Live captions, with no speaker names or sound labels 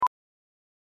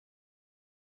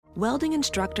Welding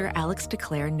instructor Alex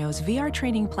DeClaire knows VR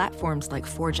training platforms like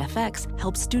Forge FX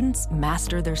help students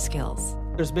master their skills.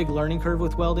 There's a big learning curve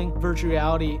with welding. Virtual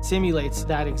reality simulates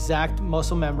that exact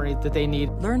muscle memory that they need.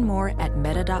 Learn more at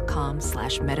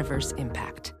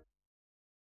meta.com/metaverseimpact.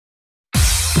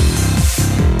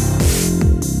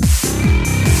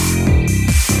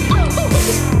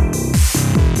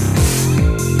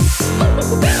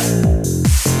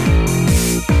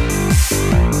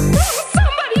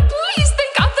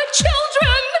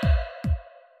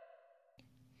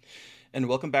 And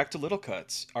welcome back to Little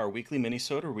Cuts, our weekly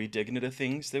minisode where we dig into the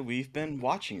things that we've been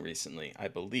watching recently. I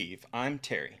believe. I'm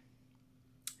Terry.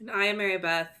 And I am Mary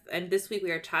Beth, and this week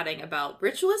we are chatting about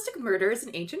ritualistic murders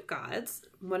and ancient gods,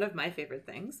 one of my favorite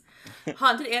things,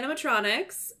 haunted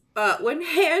animatronics, when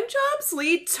hand jobs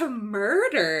lead to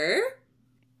murder,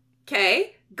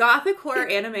 okay, gothic horror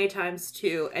anime times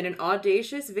 2, and an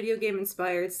audacious video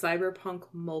game-inspired cyberpunk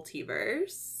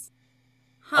multiverse.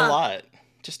 A lot.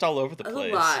 Just all over the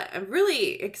place. A lot. I'm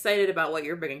really excited about what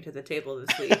you're bringing to the table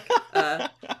this week.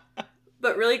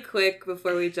 But really quick,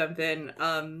 before we jump in,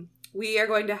 we are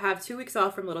going to have 2 weeks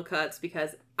off from Little Cuts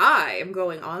because I am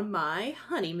going on my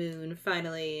honeymoon,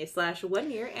 finally, /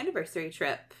 1-year anniversary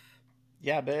trip.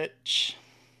 Yeah, bitch.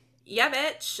 Yeah,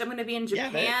 bitch. I'm going to be in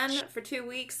Japan for 2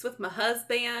 weeks with my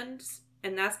husband,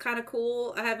 and that's kind of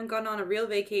cool. I haven't gone on a real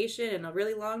vacation in a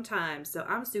really long time, so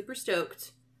I'm super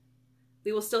stoked.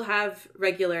 We will still have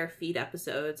regular feed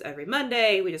episodes every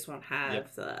Monday. We just won't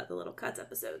have the Little Cuts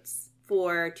episodes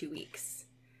for 2 weeks.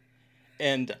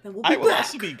 And I will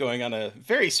also be going on a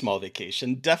very small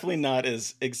vacation. Definitely not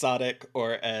as exotic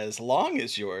or as long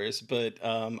as yours, but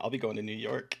I'll be going to New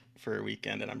York for a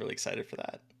weekend, and I'm really excited for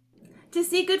that. To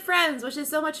see good friends, which is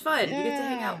so much fun. Yeah. You get to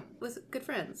hang out with good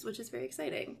friends, which is very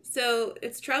exciting. So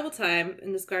it's travel time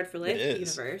in this Guard for Life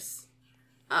universe.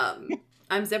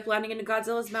 I'm ziplining into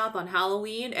Godzilla's mouth on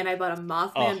Halloween, and I bought a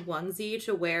Mothman onesie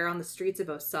to wear on the streets of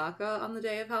Osaka on the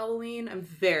day of Halloween. I'm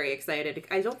very excited.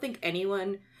 I don't think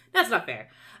anyone... That's not fair.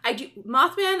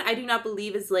 Mothman, I do not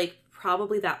believe is,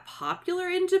 probably that popular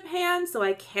in Japan, so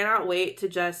I cannot wait to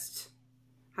just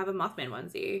have a Mothman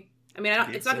onesie. I mean,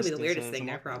 it's not going to be the weirdest thing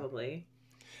there, probably.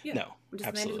 Yeah, no, just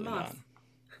absolutely not.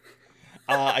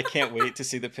 I can't wait to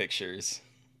see the pictures.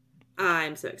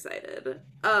 I'm so excited.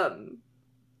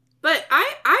 But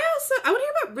I want to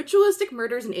hear about ritualistic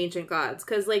murders and ancient gods,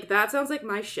 because, that sounds like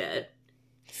my shit.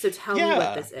 So tell me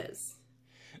what this is.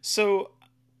 So,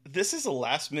 this is a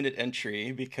last-minute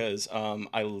entry, because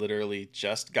I literally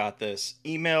just got this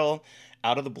email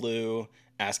out of the blue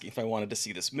asking if I wanted to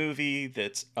see this movie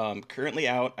that's currently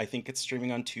out. I think it's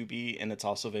streaming on Tubi, and it's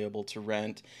also available to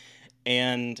rent.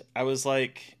 And I was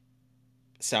like...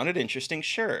 sounded interesting,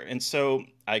 sure. And so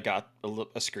I got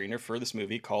a screener for this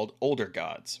movie called Older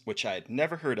Gods, which I had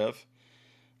never heard of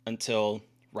until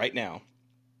right now.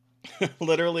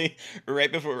 Literally,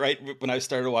 right when I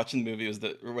started watching the movie,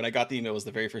 when I got the email was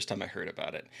the very first time I heard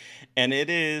about it. And it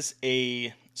is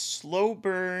a slow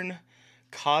burn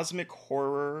cosmic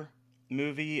horror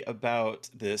movie about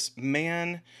this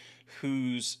man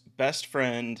whose best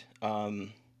friend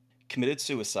committed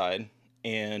suicide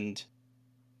and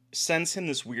sends him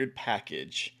this weird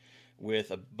package with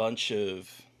a bunch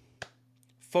of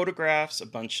photographs, a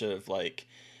bunch of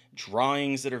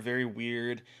drawings that are very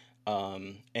weird.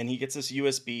 And he gets this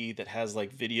USB that has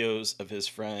videos of his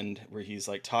friend where he's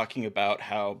talking about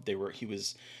how he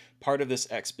was part of this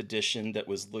expedition that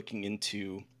was looking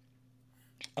into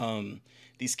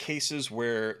these cases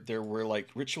where there were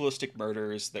ritualistic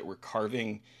murders that were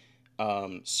carving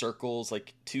circles,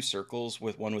 2 circles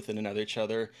with one within another each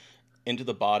other, into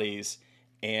the bodies,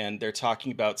 and they're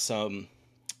talking about some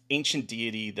ancient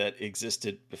deity that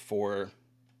existed before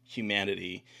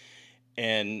humanity,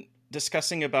 and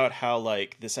discussing about how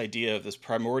this idea of this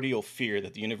primordial fear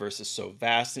that the universe is so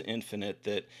vast and infinite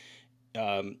that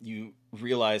you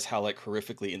realize how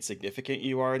horrifically insignificant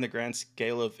you are in the grand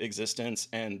scale of existence,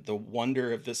 and the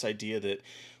wonder of this idea that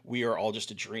we are all just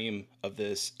a dream of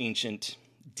this ancient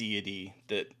deity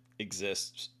that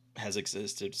has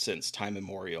existed since time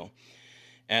immemorial.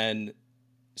 And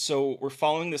so we're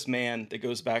following this man that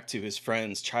goes back to his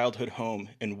friend's childhood home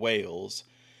in Wales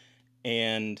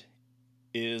and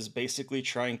is basically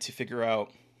trying to figure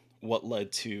out what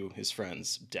led to his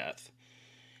friend's death.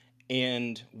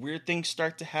 And weird things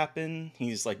start to happen.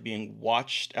 He's being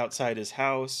watched outside his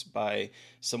house by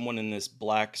someone in this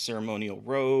black ceremonial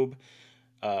robe.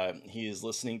 He is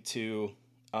listening to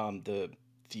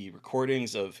the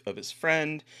recordings of his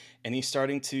friend, and he's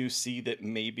starting to see that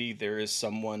maybe there is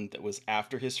someone that was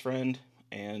after his friend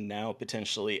and now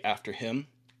potentially after him.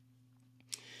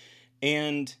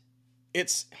 And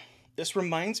it's this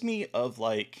reminds me of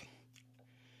like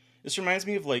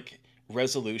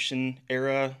Resolution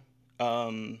era,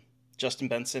 Justin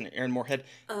Benson, Aaron Moorhead.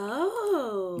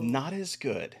 Oh. Not as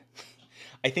good.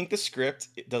 I think the script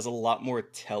it does a lot more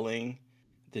telling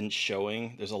than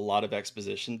showing. There's a lot of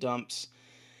exposition dumps.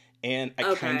 And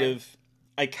I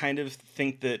kind of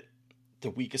think that the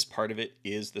weakest part of it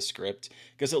is the script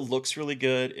because it looks really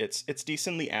good. It's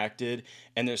decently acted,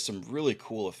 and there's some really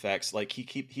cool effects. Like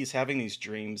he's having these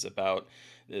dreams about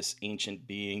this ancient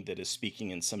being that is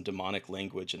speaking in some demonic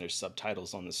language, and there's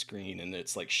subtitles on the screen, and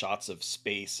it's like shots of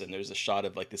space, and there's a shot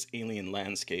of like this alien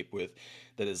landscape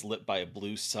that is lit by a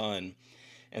blue sun.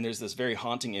 And there's this very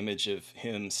haunting image of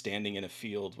him standing in a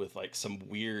field with like some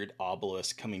weird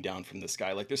obelisk coming down from the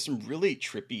sky. Like there's some really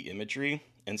trippy imagery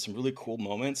and some really cool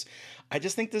moments. I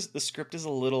just think the script is it's a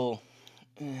little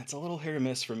hit or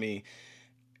miss for me.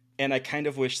 And I kind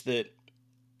of wish that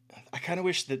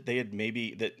they had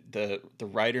maybe that the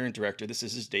writer and director, this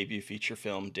is his debut feature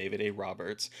film, David A.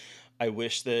 Roberts. I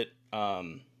wish that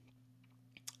the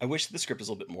script was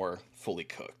a little bit more fully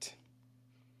cooked.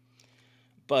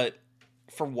 But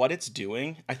for what it's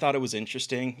doing, I thought it was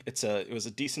interesting. It was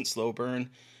a decent slow burn,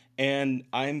 and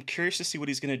I'm curious to see what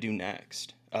he's going to do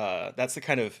next. That's the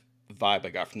kind of vibe I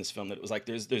got from this film, that it was like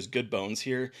there's good bones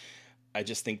here. I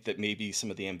just think that maybe some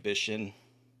of the ambition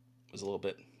was a little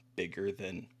bit bigger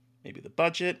than maybe the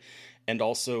budget, and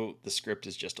also the script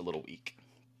is just a little weak.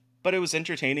 But it was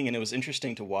entertaining, and it was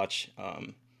interesting to watch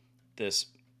this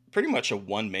pretty much a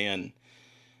one-man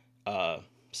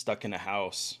stuck in a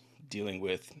house dealing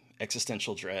with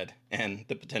existential dread and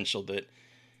the potential that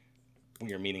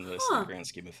we are meaningless in the grand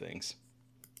scheme of things.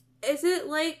 Is it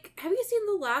like, have you seen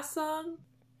The Last Song?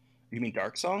 You mean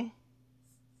Dark Song?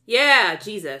 Yeah,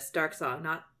 Jesus, Dark Song.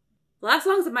 Not The Last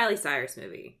Song's a Miley Cyrus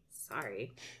movie.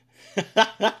 Sorry.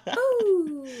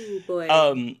 Oh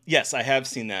boy. Yes, I have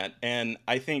seen that, and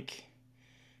I think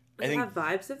have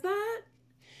vibes of that.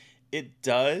 It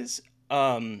does.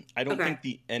 I don't think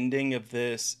the ending of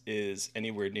this is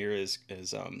anywhere near as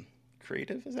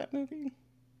creative as that movie.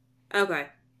 Okay.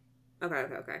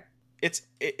 It's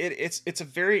a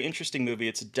very interesting movie.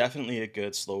 It's definitely a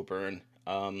good slow burn.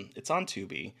 It's on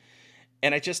Tubi.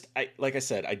 And like I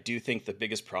said, I do think the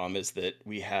biggest problem is that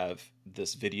we have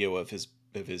this video of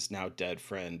his now dead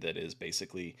friend that is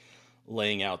basically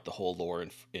laying out the whole lore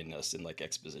in us in like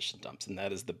exposition dumps. And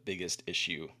that is the biggest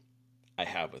issue I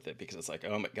have with it, because it's like,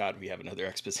 oh my God, we have another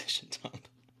exposition dump.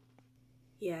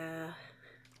 Yeah.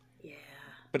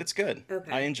 But it's good.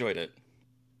 Okay. I enjoyed it.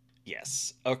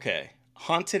 Yes. Okay.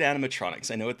 Haunted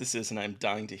animatronics. I know what this is, and I'm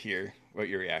dying to hear what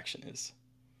your reaction is.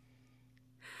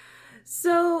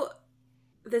 So,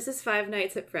 this is Five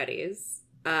Nights at Freddy's.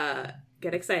 Get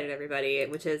excited, everybody,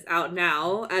 which is out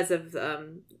now as of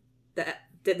the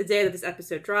day that this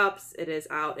episode drops. It is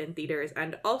out in theaters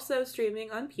and also streaming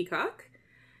on Peacock.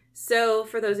 So,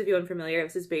 for those of you unfamiliar,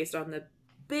 this is based on the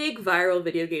big viral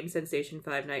video game sensation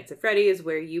Five Nights at Freddy's,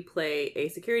 where you play a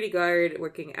security guard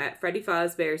working at Freddy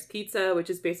Fazbear's Pizza, which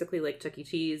is basically like Chuck E.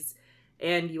 Cheese,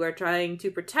 and you are trying to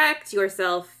protect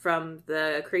yourself from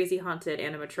the crazy haunted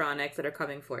animatronics that are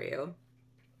coming for you.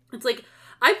 It's like,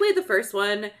 I played the first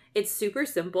one. It's super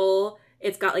simple.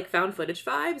 It's got like found footage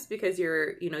vibes because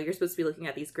you're supposed to be looking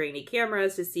at these grainy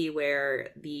cameras to see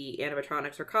where the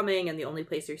animatronics are coming, and the only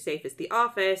place you're safe is the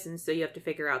office, and so you have to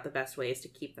figure out the best ways to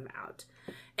keep them out.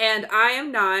 And I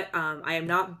am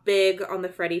not big on the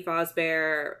Freddy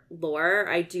Fazbear lore.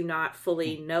 I do not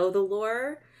fully know the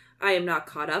lore. I am not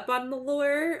caught up on the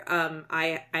lore.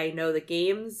 I know the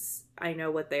games. I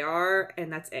know what they are,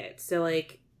 and that's it. So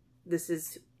like, this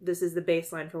is the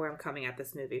baseline for where I'm coming at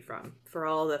this movie from, for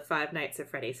all the Five Nights at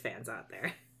Freddy's fans out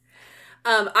there.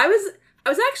 I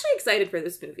was actually excited for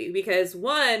this movie because,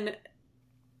 one,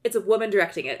 it's a woman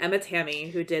directing it, Emma Tammy,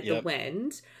 who did The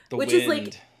Wind, is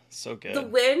like so good. The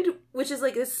Wind, which is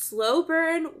like this slow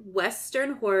burn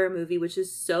Western horror movie, which is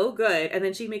so good, and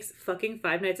then she makes fucking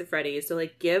Five Nights at Freddy's. So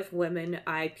like, give women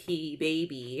IP,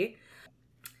 baby.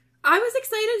 I was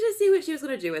excited to see what she was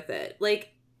going to do with it.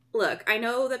 Like, look, I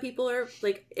know that people are,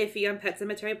 like, iffy on Pet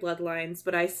Sematary Bloodlines,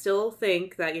 but I still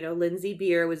think that, Lindsay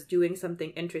Beer was doing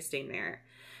something interesting there.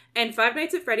 And Five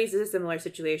Nights at Freddy's is a similar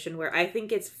situation where I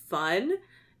think it's fun.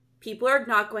 People are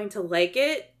not going to like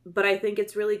it, but I think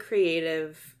it's really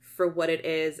creative for what it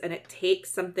is, and it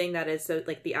takes something that is so,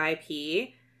 like, the IP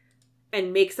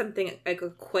and makes something, like, a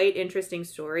quite interesting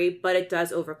story, but it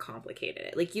does overcomplicate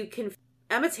it. Like,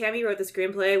 Emma Tammy wrote the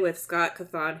screenplay with Scott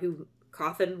Cawthon, who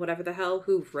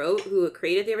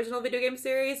created the original video game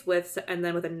series, and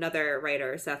then with another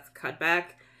writer, Seth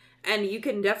Cudbeck. And you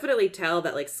can definitely tell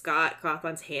that, like, Scott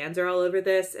Cawthon's hands are all over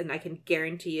this, and I can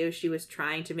guarantee you she was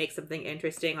trying to make something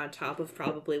interesting on top of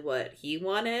probably what he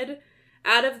wanted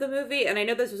out of the movie. And I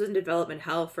know this was in development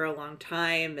hell for a long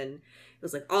time, and it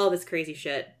was, like, all this crazy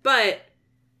shit. But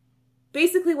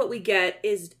basically what we get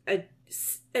is a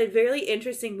very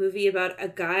interesting movie about a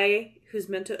guy whose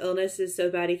mental illness is so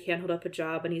bad he can't hold up a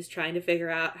job, and he's trying to figure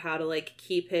out how to, like,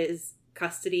 keep his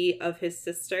custody of his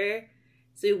sister.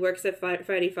 So he works at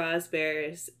Freddy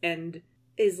Fazbear's and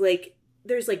is like,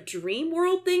 there's like dream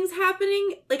world things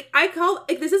happening. Like, I call,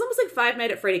 like, this is almost like Five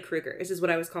Nights at Freddy Krueger. This is what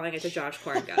I was calling it to Josh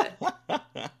Korn got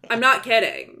it. I'm not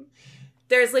kidding.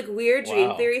 There's like weird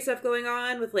dream theory stuff going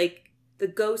on with like the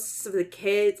ghosts of the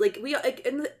kids. Like, we, like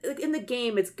in the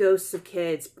game, it's ghosts of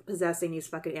kids possessing these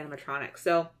fucking animatronics.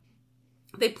 So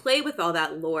they play with all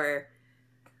that lore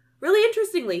really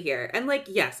interestingly here. And, like,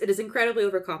 yes, it is incredibly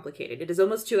overcomplicated. It is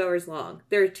almost 2 hours long.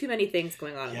 There are too many things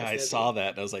going on in this movie. Yeah, I saw that,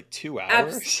 and I was like, 2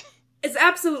 hours? It's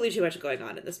absolutely too much going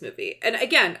on in this movie. And,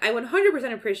 again, I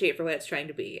 100% appreciate for what it's trying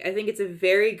to be. I think it's a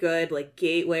very good, like,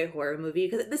 gateway horror movie,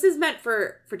 because this is meant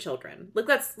for children. Like,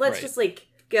 let's just, like,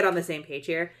 get on the same page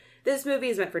here. This movie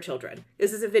is meant for children.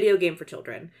 This is a video game for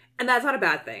children. And that's not a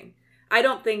bad thing. I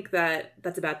don't think that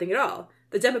that's a bad thing at all.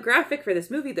 The demographic for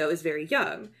this movie, though, is very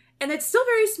young. And it's still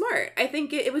very smart. I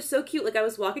think it was so cute. Like, I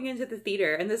was walking into the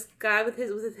theater, and this guy was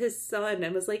with his son,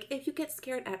 and was like, if you get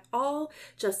scared at all,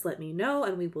 just let me know,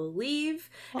 and we will leave.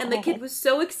 And the kid was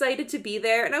so excited to be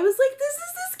there, and I was like, this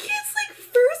is this kid's, like,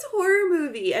 first horror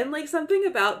movie. And, like, something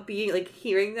about being, like,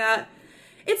 hearing that,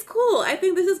 it's cool. I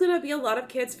think this is going to be a lot of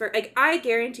kids for, like, I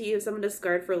guarantee you if someone is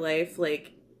scarred for life,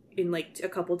 like, in, like, a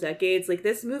couple decades, like,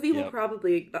 this movie will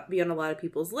probably be on a lot of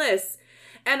people's lists.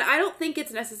 And I don't think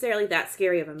it's necessarily that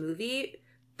scary of a movie,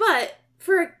 but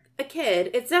for a kid,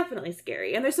 it's definitely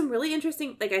scary. And there's some really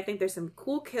interesting, like, I think there's some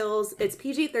cool kills. It's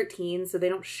PG-13, so they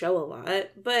don't show a lot,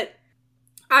 but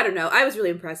I don't know. I was really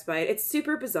impressed by it. It's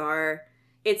super bizarre.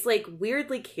 It's, like,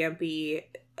 weirdly campy.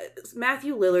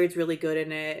 Matthew Lillard's really good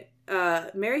in it.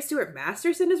 Mary Stuart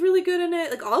Masterson is really good in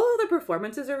it. Like, all of the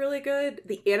performances are really good.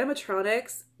 The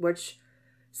animatronics, which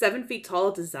 7 Feet Tall,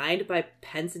 designed by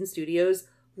Penson Studios,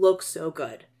 look so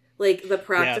good. Like, the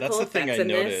practical that's the thing I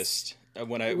noticed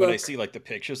when I see, like, the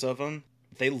pictures of them.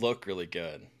 They look really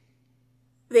good.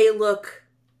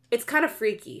 It's kind of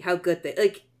freaky how good they,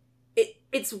 like,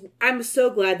 it's, I'm so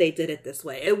glad they did it this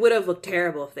way. It would have looked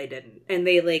terrible if they didn't. And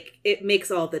they, like, it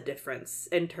makes all the difference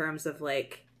in terms of,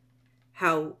 like,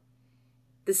 how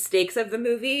the stakes of the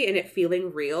movie and it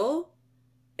feeling real.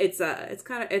 It's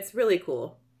really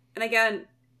cool. And again,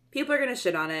 people are gonna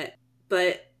shit on it,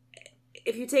 but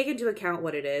if you take into account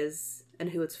what it is and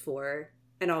who it's for,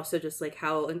 and also just, like,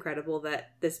 how incredible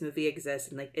that this movie exists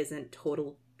and, like, isn't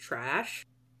total trash,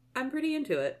 I'm pretty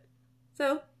into it.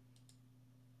 So,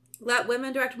 let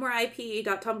women direct more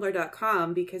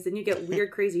IP.tumblr.com, because then you get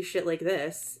weird, crazy shit like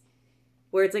this,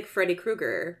 where it's like Freddy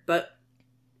Krueger, but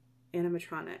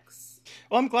animatronics.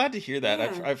 Well, I'm glad to hear that.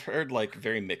 Yeah. I've heard, like,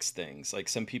 very mixed things. Like,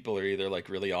 some people are either, like,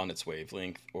 really on its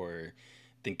wavelength or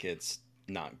think it's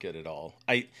not good at all.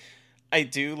 I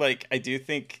do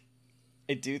think,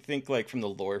 like, from the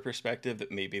lore perspective, that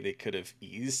maybe they could have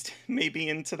eased maybe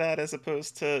into that, as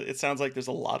opposed to, it sounds like there's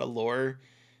a lot of lore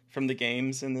from the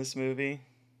games in this movie.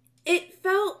 It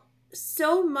felt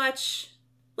so much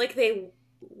like they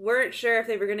weren't sure if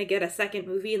they were going to get a second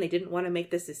movie and they didn't want to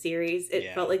make this a series.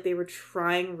 It felt like they were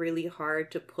trying really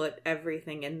hard to put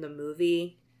everything in the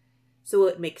movie so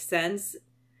it makes sense.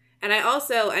 And I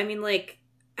also, I mean, like,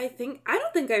 I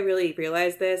don't think I really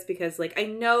realized this, because, like, I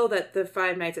know that the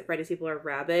Five Nights at Freddy's people are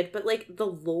rabid, but, like, the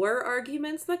lore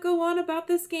arguments that go on about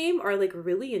this game are, like,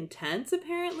 really intense,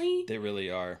 apparently. They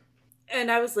really are. And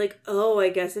I was like, oh,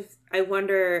 I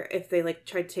wonder if they, like,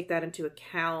 tried to take that into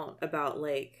account about,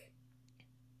 like,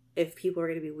 if people are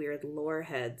going to be weird lore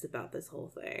heads about this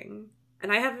whole thing.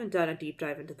 And I haven't done a deep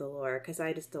dive into the lore, because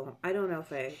I don't know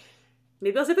if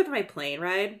maybe I'll save that for my plane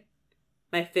ride.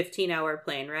 My 15-hour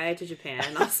plane ride to Japan.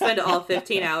 I'll spend all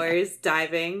 15 hours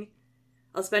diving.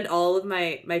 I'll spend all of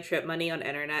my trip money on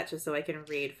internet just so I can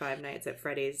read Five Nights at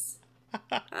Freddy's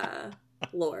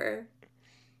lore.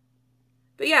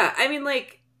 But yeah, I mean,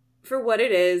 like, for what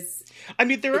it is, I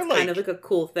mean, there are, like, kind of like a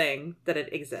cool thing that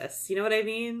it exists. You know what I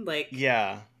mean? Like,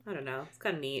 yeah, I don't know. It's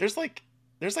kind of neat. There's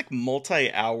like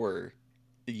multi-hour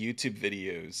YouTube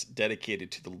videos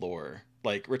dedicated to the lore.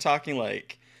 Like, we're talking,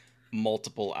 like,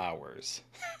 multiple hours.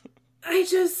 I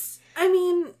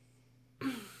mean,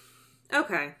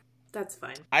 okay, that's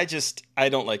fine. I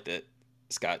don't like that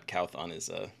Scott Cawthon is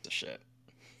a shit.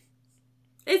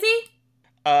 Is he?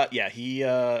 Yeah, he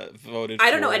voted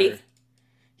I don't know any.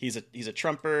 He's a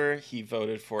Trumper. He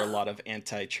voted for a lot of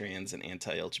anti-trans and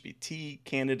anti-LGBT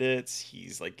candidates.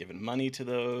 He's like given money to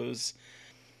those.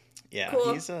 Yeah,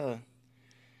 cool.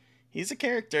 He's a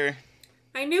character.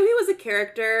 I knew he was a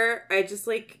character. I just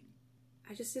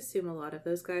assume a lot of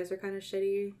those guys are kind of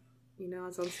shitty. You know,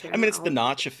 it's on Stereo. I mean, it's the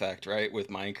Notch effect, right? With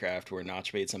Minecraft, where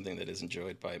Notch made something that is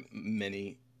enjoyed by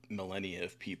many millennia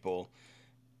of people,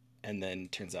 and then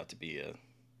turns out to be a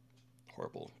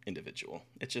horrible individual.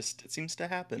 It seems to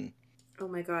happen. Oh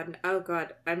my god. Oh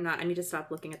god. I need to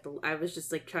stop looking at I was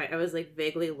just like I was like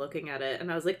vaguely looking at it,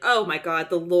 and I was like, oh my god,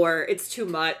 the lore. It's too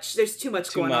much. There's too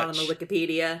much going on in the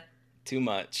Wikipedia. Too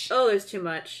much. Oh, there's too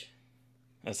much.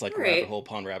 That's like rabbit hole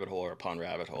upon rabbit hole or upon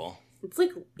rabbit hole. It's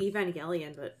like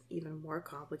Evangelion, but even more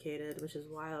complicated, which is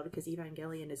wild because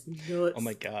Evangelion is nuts. Oh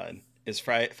my god. Is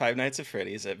Five Nights at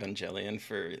Freddy's Evangelion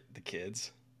for the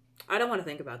kids? I don't want to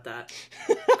think about that.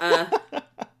 I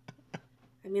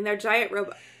mean, they're giant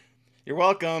robot. You're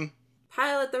welcome.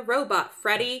 Pilot the robot,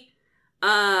 Freddy.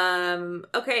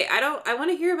 Okay, I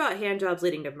want to hear about hand jobs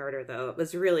leading to murder, though.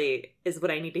 Is what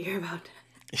I need to hear about.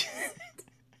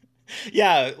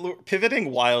 Yeah,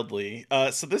 pivoting wildly.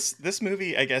 So this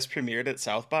movie, I guess, premiered at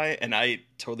South by, and I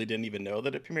totally didn't even know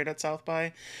that it premiered at South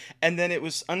by. And then it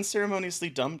was unceremoniously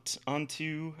dumped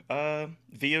onto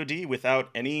VOD without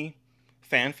any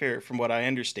fanfare, from what I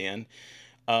understand.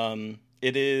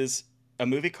 It is a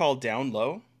movie called Down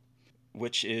Low,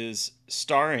 which is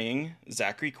starring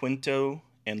Zachary Quinto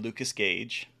and Lucas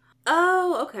Gage.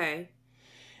 Oh, okay.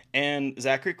 And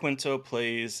Zachary Quinto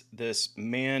plays this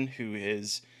man who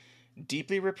is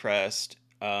deeply repressed,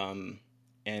 and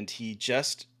he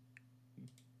just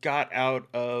got out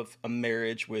of a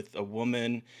marriage with a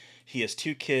woman. He has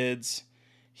 2 kids.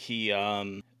 He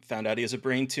found out he has a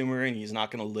brain tumor, and he's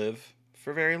not going to live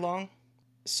for very long.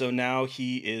 So now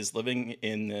he is living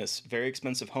in this very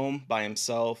expensive home by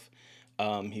himself.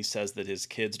 He says that his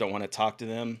kids don't want to talk to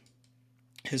them.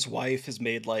 His wife has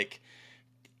made like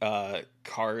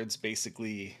cards,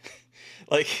 basically.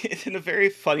 Like, in a very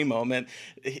funny moment,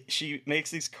 she makes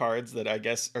these cards that I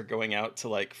guess are going out to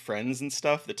like friends and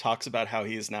stuff, that talks about how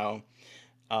he is now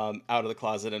out of the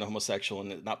closet and homosexual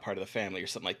and not part of the family or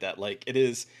something like that. Like, it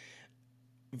is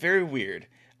very weird.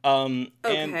 And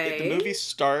the movie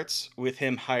starts with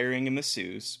him hiring a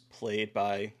masseuse played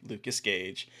by Lucas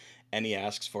Gage, and he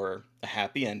asks for a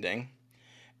happy ending.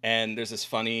 And there's this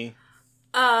funny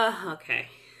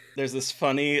there's this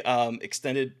funny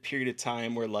extended period of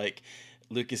time where like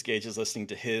Lucas Gage is listening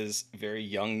to his very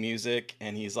young music,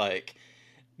 and he's like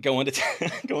going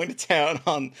to town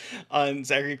on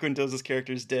Zachary Quinto's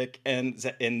character's dick, and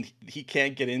he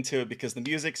can't get into it because the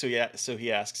music. So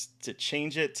he asks to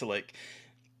change it to like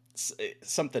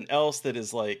something else that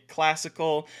is like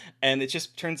classical, and it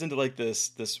just turns into like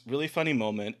this really funny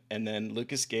moment. And then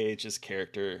Lucas Gage's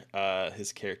character,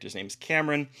 his character's name is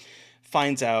Cameron,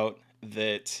 finds out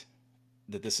that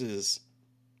this is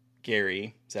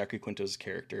Gary, Zachary Quinto's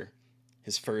character,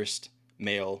 his first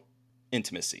male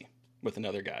intimacy with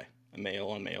another guy, a male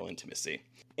on male intimacy.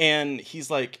 And he's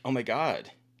like, oh my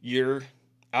god, you're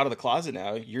out of the closet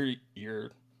now, you're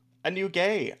a new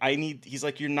gay. He's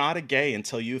like, you're not a gay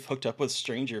until you've hooked up with a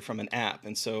stranger from an app.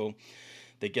 And so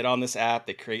they get on this app,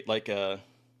 they create like a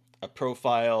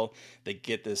profile, they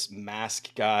get this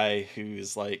mask guy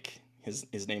who's like,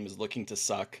 his name is Looking to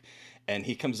Suck, and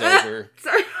he comes over.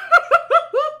 Sorry.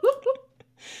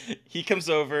 He comes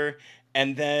over,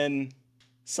 and then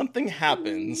something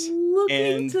happens.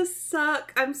 Looking to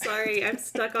suck. I'm sorry, I'm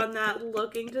stuck on that.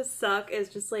 Looking to suck is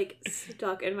just like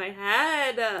stuck in my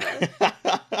head.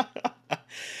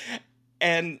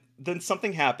 And then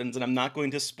something happens, and I'm not going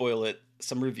to spoil it.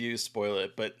 Some reviews spoil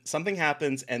it, but something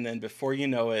happens, and then before you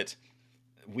know it,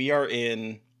 we are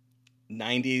in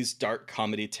 90s dark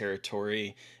comedy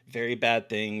territory, very bad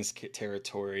things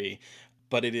territory,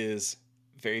 but it is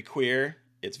very queer.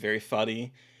 It's very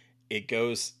funny. It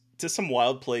goes to some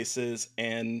wild places,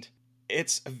 and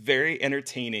it's a very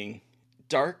entertaining,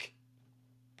 dark,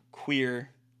 queer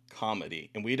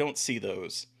comedy. And we don't see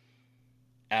those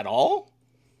at all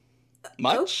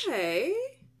much. Okay.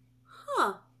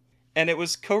 Huh. And it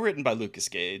was co-written by Lucas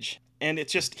Gage. And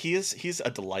it's just, he's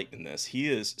a delight in this. He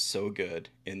is so good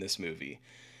in this movie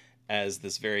as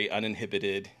this very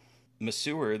uninhibited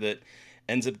masseur that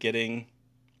ends up getting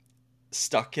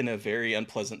stuck in a very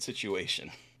unpleasant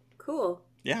situation. Cool.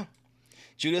 Yeah.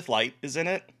 Judith Light is in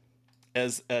it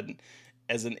as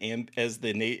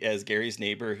Gary's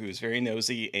neighbor, who's very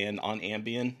nosy and on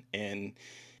Ambien, and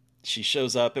she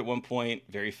shows up at one point,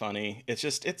 very funny. It's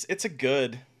just it's a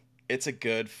good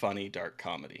funny dark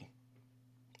comedy.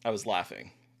 I was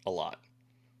laughing a lot.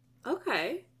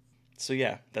 Okay. So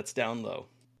yeah, that's down low.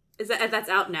 That's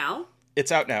out now?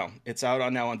 It's out now. It's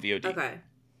out now on VOD. Okay.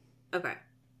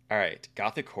 All right,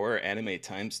 gothic horror anime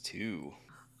times 2.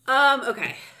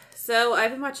 Okay. So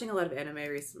I've been watching a lot of anime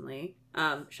recently.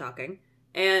 Shocking.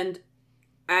 And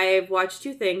I've watched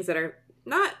 2 things that are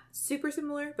not super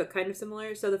similar, but kind of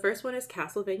similar. So the first one is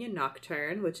Castlevania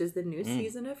Nocturne, which is the new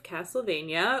season of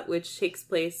Castlevania, which takes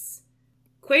place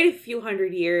quite a few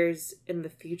hundred years in the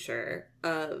future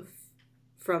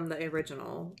from the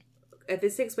original.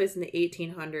 This takes place in the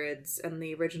 1800s, and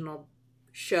the original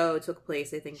show took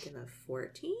place, I think, in the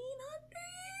 1400s, I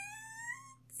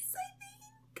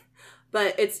think.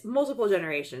 But it's multiple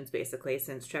generations, basically,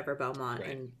 since Trevor Belmont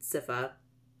and Sypha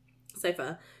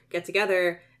get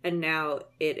together, and now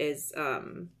it is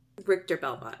Richter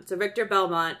Belmont. So Richter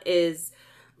Belmont is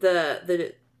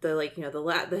the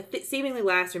seemingly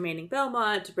last remaining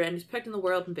Belmont to protecting the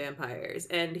world from vampires,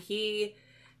 and he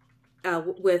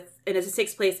it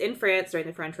takes place in France during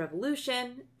the French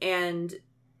Revolution, and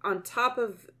on top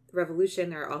of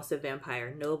revolution, there are also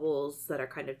vampire nobles that are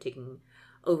kind of taking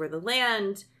over the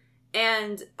land,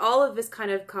 and all of this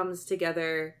kind of comes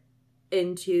together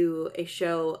into a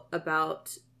show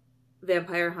about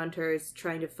vampire hunters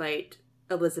trying to fight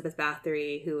Elizabeth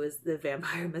Bathory, who is the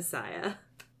vampire messiah.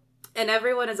 And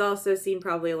everyone has also seen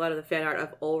probably a lot of the fan art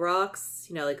of Olrox,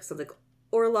 like something like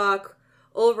Orlok.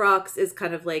 Olrox is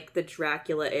kind of like the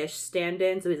Dracula-ish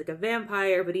stand-in, so he's like a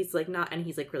vampire, but he's like not, and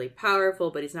he's like really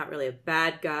powerful, but he's not really a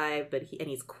bad guy, and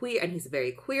he's queer, and he's a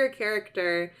very queer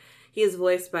character. He is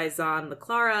voiced by Zahn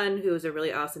LeClaron, who is a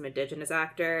really awesome indigenous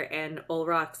actor, and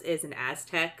Olrox is an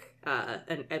Aztec,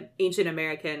 an ancient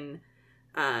American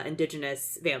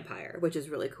indigenous vampire, which is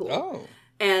really cool. Oh.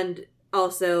 And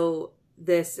also,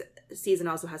 this season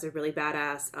also has a really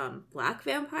badass black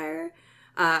vampire.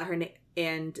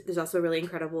 And there's also a really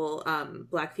incredible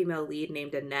black female lead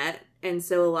named Annette. And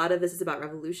so a lot of this is about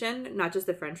revolution, not just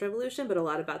the French Revolution, but a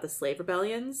lot about the slave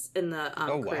rebellions in the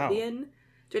Caribbean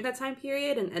during that time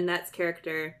period. And Annette's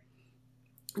character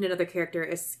and another character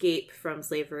escape from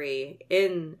slavery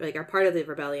are part of the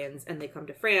rebellions, and they come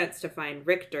to France to find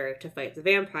Richter to fight the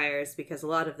vampires, because a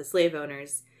lot of the slave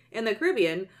owners in the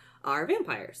Caribbean are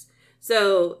vampires.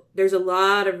 So there's a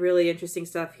lot of really interesting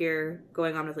stuff here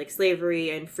going on with like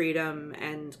slavery and freedom,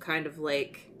 and kind of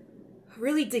like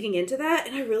really digging into that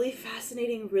in a really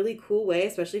fascinating, really cool way,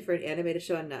 especially for an animated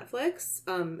show on Netflix.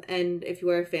 And if you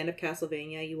are a fan of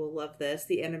Castlevania, you will love this.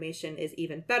 The animation is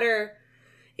even better.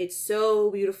 It's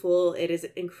so beautiful. It is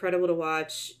incredible to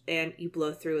watch, and you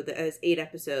blow through there's 8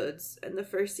 episodes in the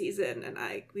first season, and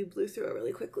we blew through it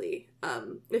really quickly.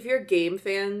 If you're game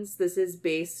fans, this is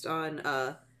based on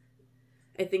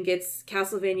I think it's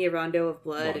Castlevania Rondo of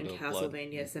Blood and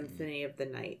Castlevania Symphony of the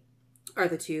Night are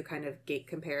the 2 kind of gate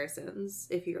comparisons,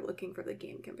 if you're looking for the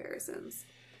game comparisons.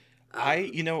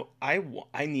 I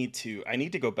need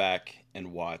to go back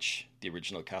and watch the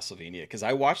original Castlevania, because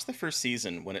I watched the first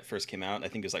season when it first came out. I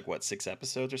think it was 6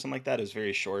 episodes or something like that. It was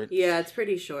very short. Yeah, it's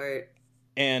pretty short.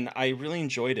 And I really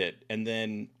enjoyed it. And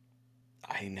then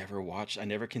I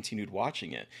never continued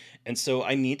watching it. And so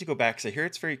I need to go back, because I hear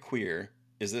it's very queer.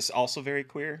 Is this also very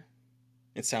queer?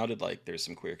 It sounded like there's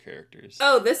some queer characters.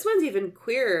 Oh, this one's even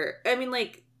queerer. I mean,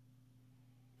 like,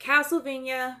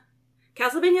 Castlevania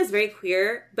is very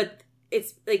queer, but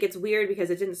it's weird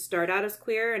because it didn't start out as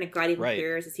queer, and it got even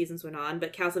queerer as the seasons went on,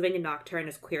 but Castlevania Nocturne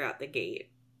is queer out the gate.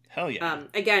 Hell yeah.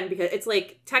 Again, because it's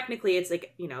like, technically it's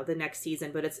like, the next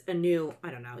season, but it's a new,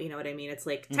 I don't know, you know what I mean? It's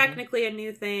like technically a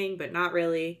new thing, but not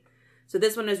really. So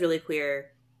this one is really queer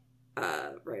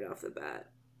right off the bat.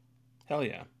 Hell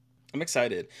yeah. I'm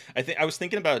excited. I was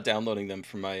thinking about downloading them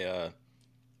for my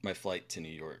my flight to New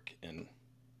York and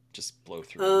just blow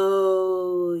through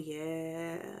them.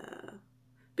 Yeah.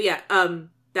 But yeah,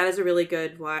 that is a really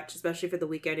good watch, especially for the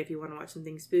weekend if you want to watch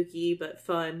something spooky but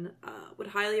fun. Would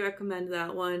highly recommend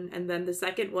that one. And then the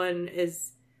second one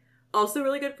is also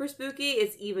really good for spooky.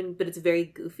 But it's very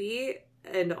goofy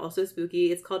and also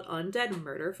spooky. It's called Undead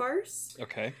Murder Farce.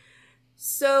 Okay.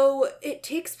 So it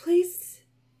takes place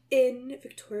in the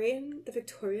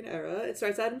Victorian era. It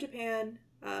starts out in Japan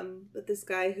with this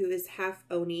guy who is half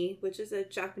Oni, which is a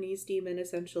Japanese demon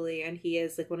essentially, and he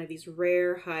is like one of these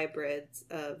rare hybrids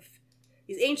of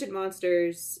these ancient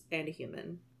monsters and a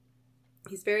human.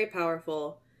 He's very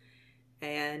powerful,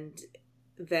 and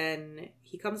then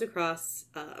he comes across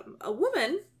a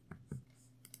woman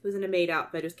who's in a maid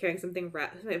outfit, who's carrying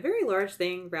a very large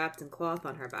thing wrapped in cloth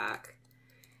on her back,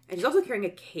 and she's also carrying a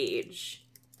cage.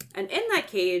 And in that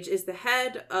cage is the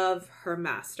head of her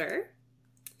master.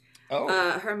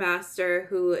 Oh. Her master,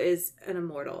 who is an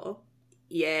immortal.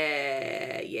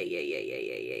 Yeah.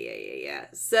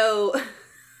 So,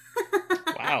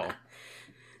 Wow.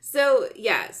 so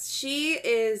yes, she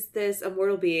is this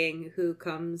immortal being who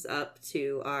comes up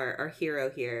to our hero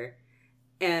here,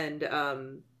 and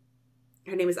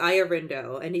her name is Aya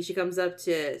Rindo, and she comes up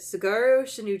to Suguru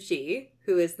Shinichi,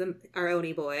 who is our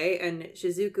Oni boy, and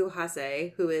Shizuku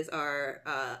Hase, who is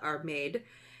our maid.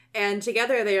 And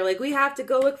together they're like, we have to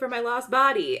go look for my lost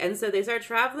body. And so they start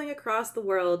traveling across the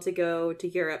world to go to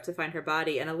Europe to find her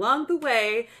body. And along the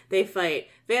way, they fight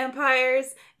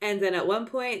vampires. And then at one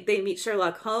point, they meet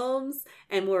Sherlock Holmes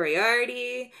and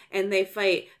Moriarty. And they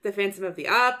fight the Phantom of the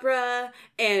Opera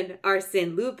and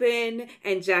Arsène Lupin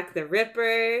and Jack the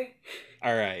Ripper.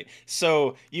 All right.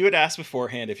 So you had asked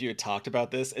beforehand if you had talked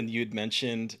about this, and you had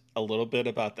mentioned a little bit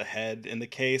about the head in the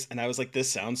case. And I was like,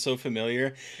 this sounds so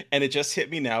familiar. And it just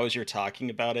hit me now as you're talking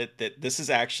about it that this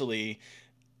is actually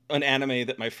an anime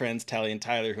that my friends Tally and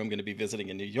Tyler, who I'm going to be visiting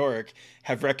in New York,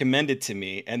 have recommended to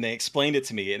me. And they explained it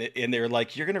to me. And they were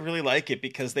like, you're going to really like it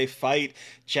because they fight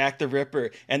Jack the Ripper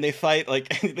and they fight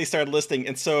like they started listing.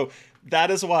 And so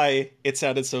that is why it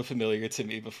sounded so familiar to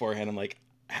me beforehand. I'm like,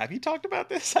 have you talked about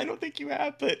this? I don't think you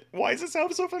have, but why does it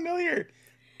sound so familiar?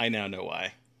 I now know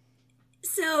why.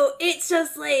 So it's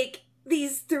just like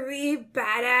these three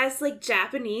badass like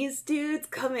Japanese dudes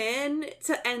come in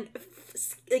to and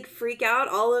like freak out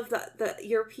all of the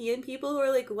European people who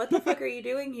are like, what the fuck are you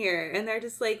doing here? And they're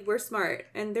just like, we're smart.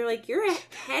 And they're like, you're a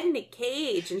head in a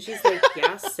cage. And she's like,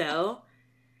 yeah, so.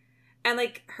 And,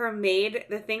 like, her maid,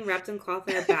 the thing wrapped in cloth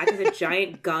in her back is a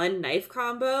giant gun-knife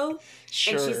combo.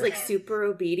 Sure. And she's, like, super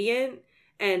obedient.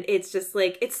 And it's just,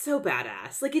 like, it's so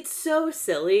badass. Like, it's so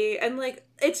silly. And, like,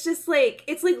 it's just, like,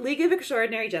 it's, like, League of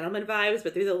Extraordinary Gentlemen vibes,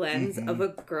 but through the lens of a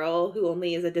girl who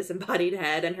only is a disembodied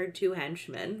head and her two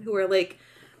henchmen who are, like,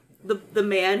 the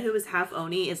man who is half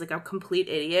Oni is, like, a complete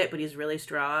idiot, but he's really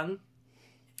strong.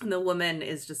 And the woman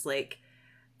is just, like,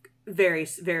 very,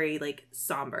 very, like,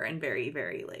 somber and very,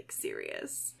 very, like,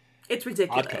 serious. It's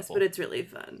ridiculous, but it's really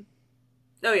fun.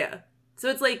 Oh, yeah. So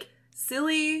it's, like,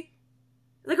 silly,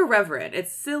 like irreverent.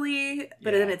 It's silly,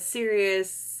 but then it's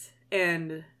serious,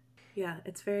 and, yeah,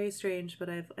 it's very strange, but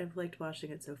I've liked watching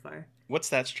it so far. What's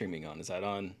that streaming on? Is that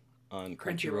on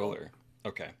Crunchyroll? Or?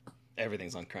 Okay.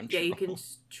 Everything's on Crunchyroll. Yeah, you can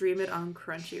stream it on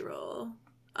Crunchyroll.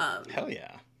 Hell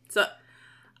yeah. So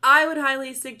I would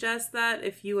highly suggest that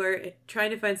if you are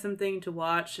trying to find something to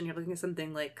watch and you're looking at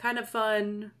something like kind of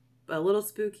fun, but a little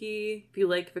spooky, if you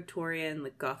like Victorian,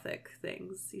 like gothic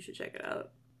things, you should check it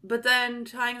out. But then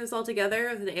tying this all together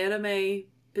with an anime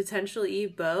potential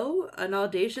Eve bow, an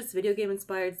audacious video game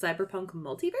inspired cyberpunk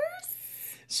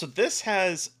multiverse? So this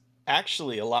has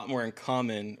actually a lot more in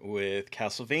common with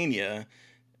Castlevania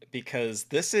because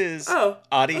this is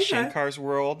Adi Shankar's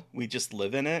world. We just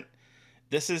live in it.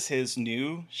 This is his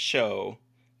new show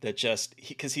that just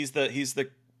because he's the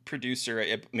producer,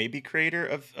 maybe creator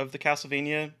of the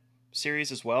Castlevania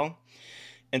series as well.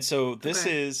 And so this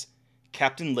is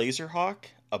Captain Laserhawk,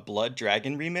 a Blood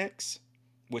Dragon remix,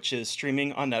 which is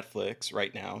streaming on Netflix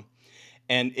right now.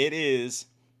 And this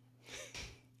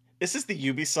is the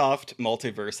Ubisoft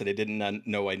multiverse that I didn't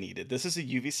know I needed. This is a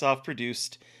Ubisoft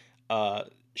produced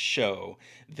show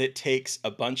that takes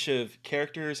a bunch of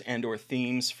characters and or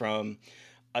themes from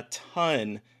a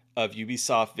ton of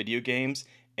Ubisoft video games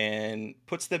and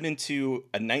puts them into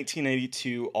a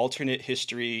 1992 alternate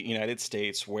history United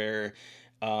States where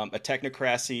a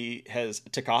technocracy has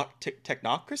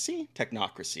technocracy.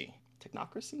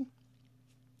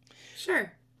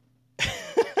 Sure.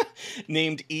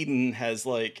 Named Eden has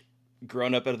like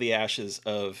grown up out of the ashes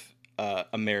of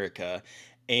America,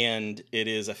 and it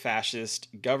is a fascist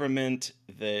government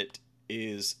that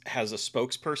has a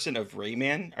spokesperson of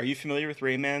Rayman. Are you familiar with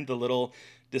Rayman, the little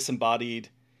disembodied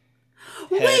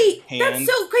Wait, hand? That's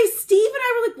so crazy. Steve and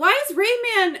I were like, why does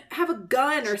Rayman have a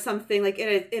gun or something like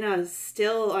in a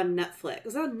still on Netflix?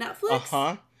 Was that on Netflix?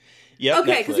 Uh-huh. Yep.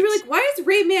 Okay, because we were like, why is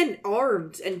Rayman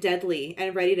armed and deadly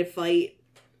and ready to fight?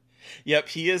 Yep,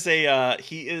 he is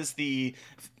the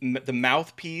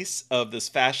mouthpiece of this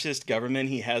fascist government.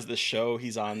 He has the show.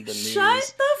 He's on the news.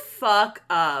 Shut the fuck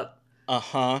up.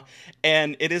 Uh-huh.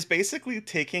 And it is basically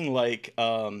taking like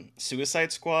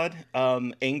Suicide Squad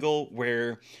angle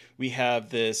where we have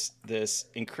this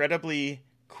incredibly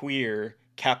queer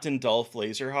Captain Dolph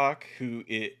Laserhawk who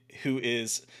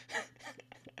is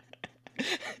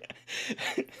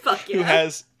fuck yeah. Who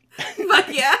has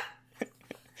fuck yeah.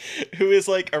 Who is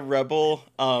like a rebel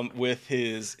with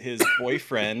his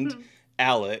boyfriend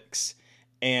Alex,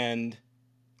 and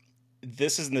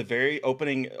this is in the very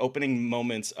opening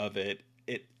moments of it.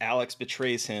 Alex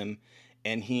betrays him,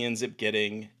 and he ends up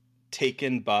getting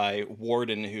taken by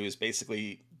Warden, who is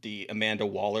basically the Amanda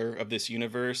Waller of this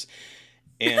universe.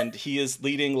 And he is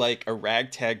leading like a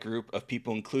ragtag group of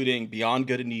people, including Beyond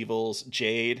Good and Evil's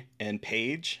Jade and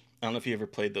Paige. I don't know if you ever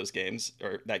played those games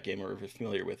or that game or if you're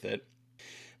familiar with it.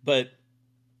 But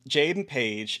Jade and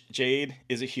Paige, Jade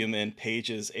is a human,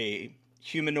 Paige is a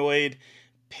humanoid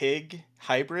pig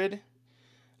hybrid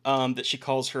that she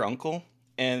calls her uncle.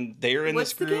 And they're in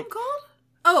this group. What's the game called?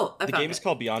 Oh, the game is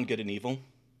called Beyond Good and Evil.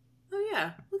 Oh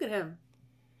yeah, look at him.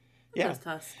 Look at those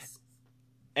tusks.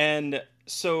 And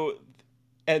so,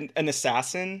 and an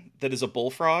assassin that is a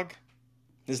bullfrog.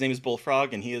 His name is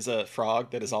Bullfrog, and he is a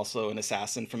frog that is also an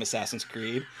assassin from Assassin's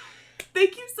Creed.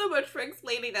 Thank you so much for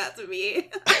explaining that to me.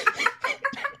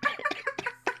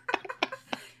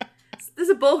 There's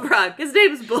a bullfrog. His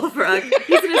name is Bullfrog.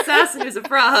 He's an assassin who's a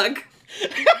frog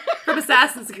from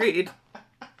Assassin's Creed.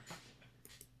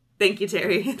 Thank you,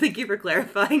 Terry. Thank you for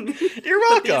clarifying. You're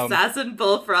welcome. The assassin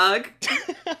Bullfrog.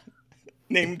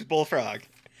 Named Bullfrog.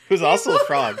 Who's also a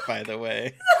frog, by the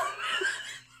way.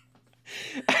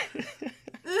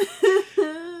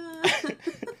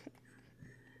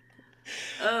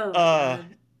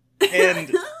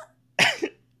 And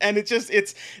and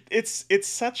it's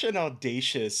such an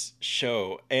audacious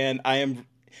show, and I am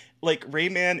like,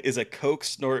 Rayman is a coke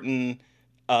snorting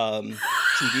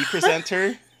TV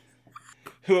presenter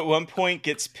who at one point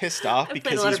gets pissed off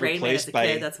because he's replaced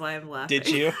by. That's why I'm laughing. Did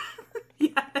you?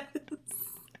 Yes.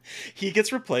 He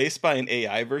gets replaced by an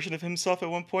AI version of himself at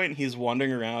one point, and he's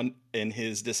wandering around in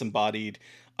his disembodied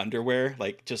underwear,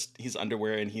 like just his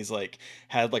underwear, and he's like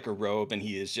had like a robe, and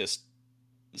he is just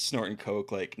snorting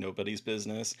coke like nobody's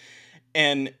business.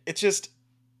 And it's just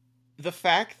the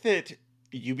fact that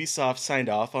Ubisoft signed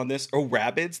off on this. Oh,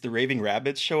 Rabbids, the Raving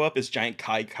Rabbids show up as giant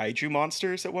kaiju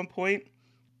monsters at one point.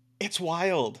 It's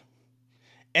wild.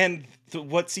 And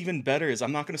what's even better is,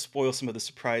 I'm not going to spoil some of the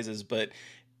surprises, but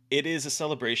it is a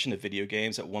celebration of video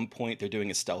games. At one point, they're doing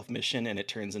a stealth mission, and it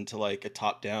turns into like a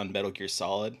top-down Metal Gear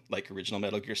Solid, like original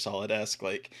Metal Gear Solid-esque,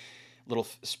 like little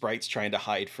sprites trying to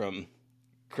hide from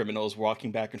criminals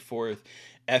walking back and forth.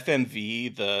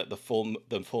 FMV, the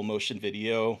full motion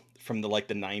video from the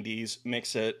 90s,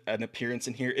 makes an appearance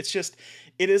in here.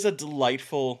 It is a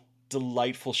delightful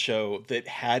show that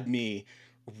had me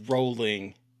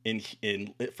rolling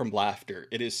in from laughter.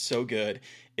 It is so good.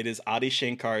 It is Adi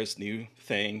Shankar's new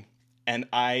thing, and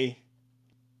I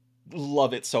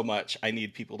love it so much. I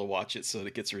need people to watch it so that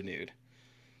it gets renewed.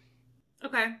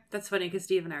 Okay, that's funny because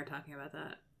Steve and I were talking about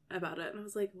it, and I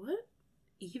was like, "What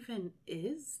even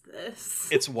is this?"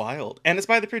 It's wild, and it's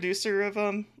by the producer of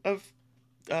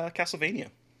Castlevania,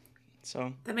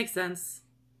 so that makes sense.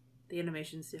 The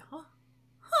animations,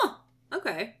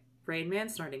 okay. Rain Man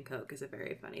snorting coke is a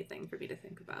very funny thing for me to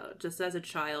think about. Just as a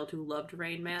child who loved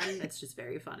Rain Man, it's just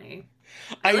very funny.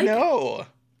 I know.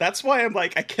 That's why I'm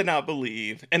like, I cannot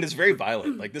believe. And it's very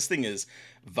violent. Like, this thing is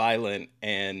violent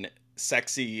and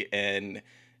sexy and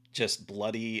just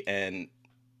bloody, and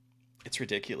it's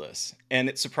ridiculous. And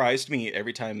it surprised me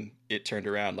every time it turned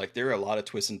around. Like, there are a lot of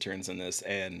twists and turns in this,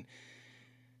 and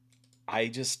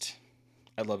I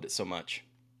loved it so much.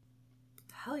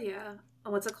 Hell yeah. Oh,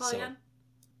 what's it called again?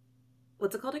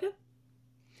 What's it called again?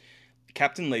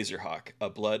 Captain Laserhawk, a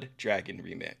Blood Dragon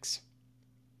remix.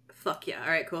 Fuck yeah. All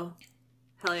right, cool.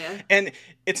 Hell yeah. And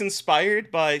it's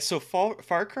inspired by... So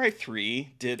Far Cry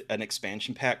 3 did an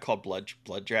expansion pack called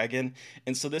Blood Dragon.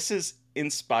 And so this is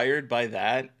inspired by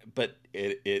that, but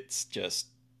it's just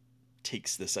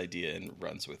takes this idea and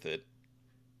runs with it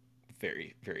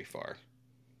very, very far.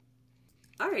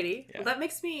 Alrighty. Yeah. Well, that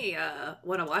makes me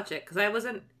want to watch it, because I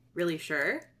wasn't really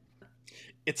sure.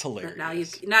 It's hilarious.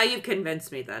 But now you've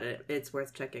convinced me that it's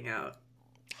worth checking out.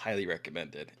 Highly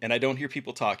recommended. And I don't hear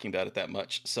people talking about it that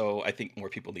much, so I think more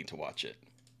people need to watch it.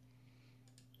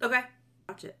 Okay.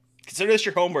 Watch it. Consider this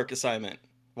your homework assignment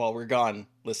while we're gone,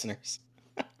 listeners.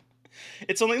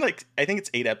 It's only I think it's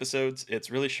 8 episodes.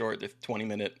 It's really short. They're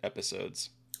 20-minute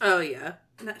episodes. Oh, yeah.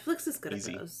 Netflix is good at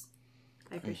those.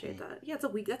 I appreciate that. Yeah, it's a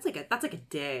week. That's like a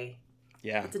day.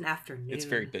 Yeah. It's an afternoon. It's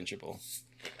very bingeable.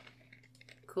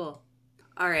 Cool.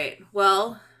 All right.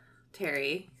 Well,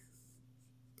 Terry,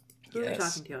 who are we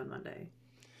talking to on Monday?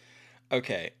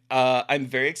 Okay. I'm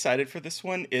very excited for this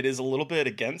one. It is a little bit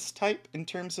against type in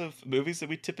terms of movies that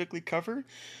we typically cover,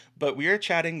 but we are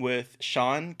chatting with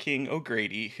Sean King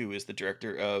O'Grady, who is the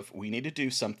director of We Need to Do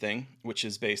Something, which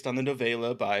is based on the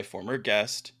novella by former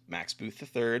guest Max Booth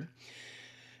III.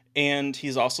 And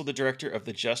he's also the director of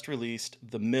the just released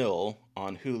The Mill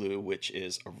on Hulu, which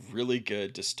is a really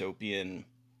good dystopian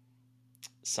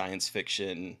science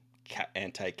fiction,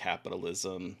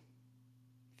 anti-capitalism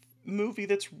movie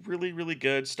that's really, really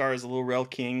good. Stars Lil Rel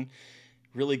King.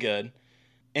 Really good.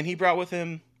 And he brought with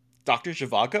him Dr.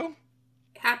 Zhivago.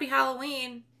 Happy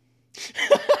Halloween.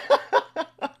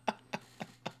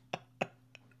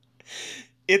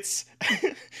 This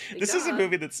is a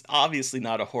movie that's obviously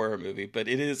not a horror movie, but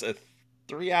it is a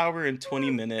 3 hour and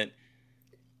 20-minute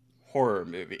horror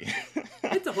movie.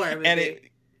 It's a horror movie. And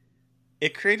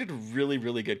it created a really,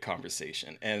 really good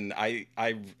conversation. And I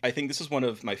think this is one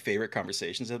of my favorite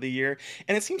conversations of the year.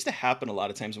 And it seems to happen a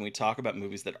lot of times when we talk about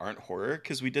movies that aren't horror,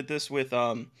 because we did this with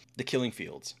The Killing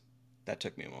Fields. That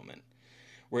took me a moment.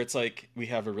 Where it's like we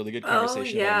have a really good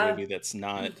conversation about a movie that's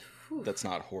not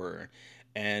horror.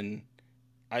 And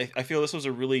I feel this was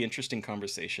a really interesting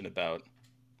conversation about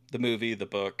the movie, the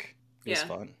book. It was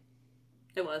fun.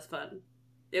 It was fun.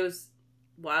 It was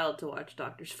wild to watch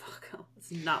Dr. Zhivago.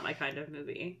 It's not my kind of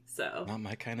movie, so. Not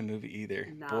my kind of movie either.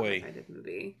 Not my kind of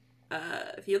movie.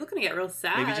 If you're looking to get real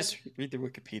sad. Maybe just read the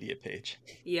Wikipedia page.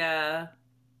 Yeah.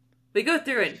 We go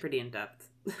through it pretty in depth.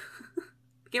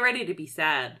 Get ready to be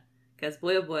sad. Because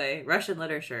boy oh boy, Russian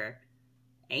literature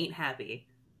ain't happy.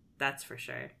 That's for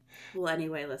sure. Well,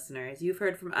 anyway, listeners, you've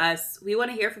heard from us. We want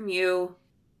to hear from you.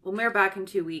 When we're back in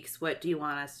 2 weeks, what do you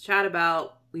want us to chat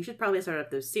about? We should probably start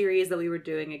up those series that we were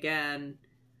doing again.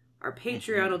 Our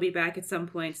Patreon will be back at some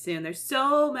point soon. There's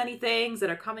so many things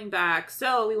that are coming back.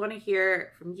 So we want to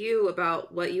hear from you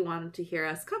about what you wanted to hear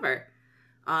us cover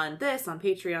on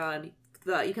Patreon.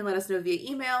 You can let us know via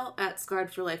email at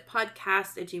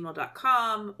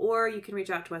scarredforlifepodcast@gmail.com, or you can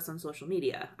reach out to us on social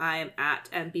media. I am at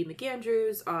MB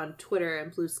McAndrews on Twitter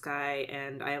and Blue Sky,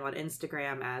 and I am on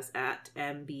Instagram as at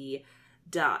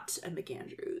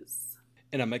MB.McAndrews.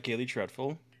 And I'm at Gailey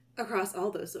Treadful. Across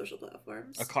all those social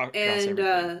platforms. Across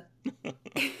everything.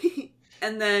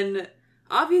 And then,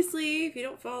 obviously, if you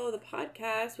don't follow the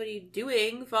podcast, what are you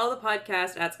doing? Follow the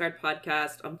podcast at Scarred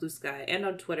Podcast on Blue Sky and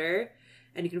on Twitter.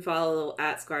 And you can follow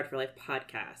at Scarred for Life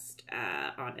Podcast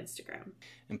on Instagram.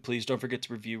 And please don't forget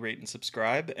to review, rate, and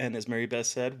subscribe. And as Mary Beth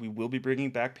said, we will be bringing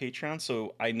back Patreon.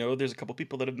 So I know there's a couple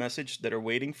people that have messaged that are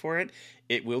waiting for it.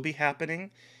 It will be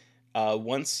happening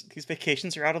once these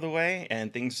vacations are out of the way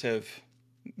and things have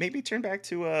maybe turned back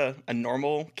to a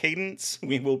normal cadence.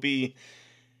 We will be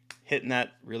hitting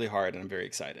that really hard, and I'm very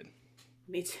excited.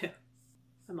 Me too.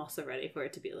 I'm also ready for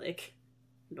it to be like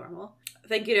normal.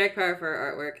 Thank you to Eric Power for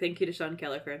our artwork. Thank you to Sean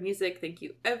Keller for our music. Thank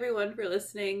you everyone for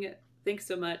listening. Thanks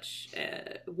so much.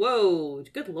 Whoa,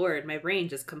 good lord, my brain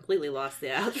just completely lost the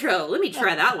outro. Let me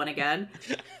try that one again.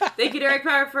 Thank you to Eric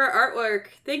Power for our artwork.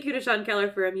 Thank you to Sean Keller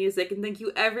for our music. And thank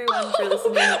you everyone for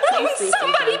listening. Please,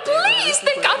 Somebody please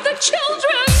think of the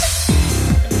children.